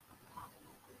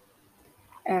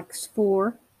Acts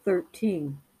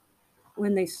 4:13.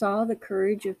 When they saw the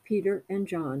courage of Peter and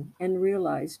John and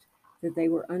realized that they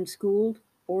were unschooled,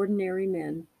 ordinary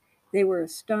men, they were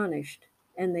astonished,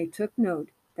 and they took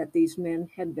note that these men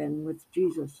had been with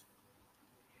Jesus.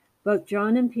 Both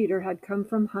John and Peter had come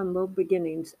from humble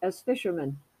beginnings as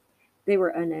fishermen. They were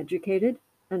uneducated,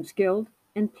 unskilled,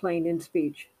 and plain in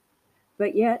speech.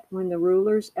 But yet, when the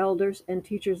rulers, elders, and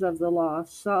teachers of the law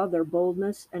saw their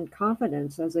boldness and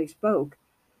confidence as they spoke,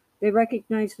 they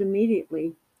recognized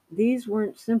immediately these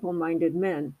weren't simple-minded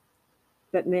men,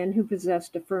 but men who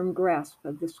possessed a firm grasp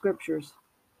of the Scriptures.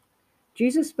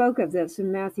 Jesus spoke of this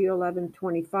in Matthew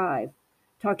 11:25,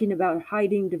 talking about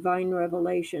hiding divine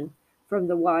revelation from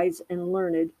the wise and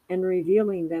learned and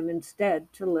revealing them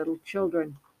instead to little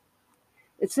children.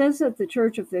 It says that the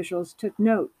church officials took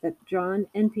note that John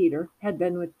and Peter had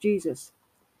been with Jesus,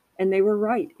 and they were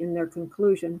right in their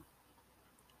conclusion.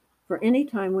 For any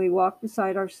time we walk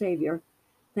beside our Savior,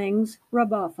 things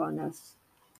rub off on us.